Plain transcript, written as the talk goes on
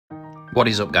What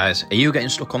is up, guys? Are you getting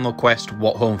stuck on the quest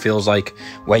what home feels like,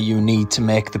 where you need to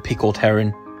make the pickled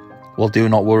herring? Well, do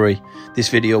not worry. This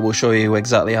video will show you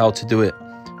exactly how to do it.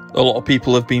 A lot of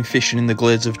people have been fishing in the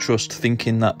glades of trust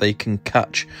thinking that they can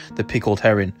catch the pickled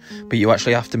herring, but you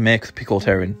actually have to make the pickled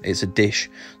herring. It's a dish.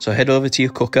 So head over to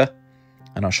your cooker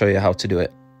and I'll show you how to do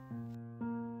it.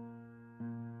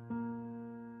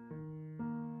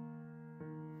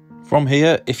 From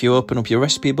here, if you open up your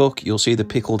recipe book, you'll see the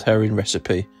pickled herring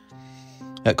recipe.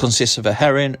 It consists of a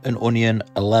herring, an onion,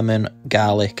 a lemon,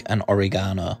 garlic and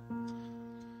oregano.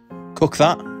 Cook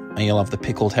that and you'll have the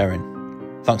pickled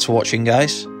herring. Thanks for watching,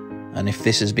 guys, and if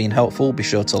this has been helpful, be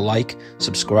sure to like,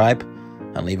 subscribe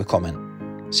and leave a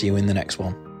comment. See you in the next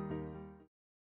one.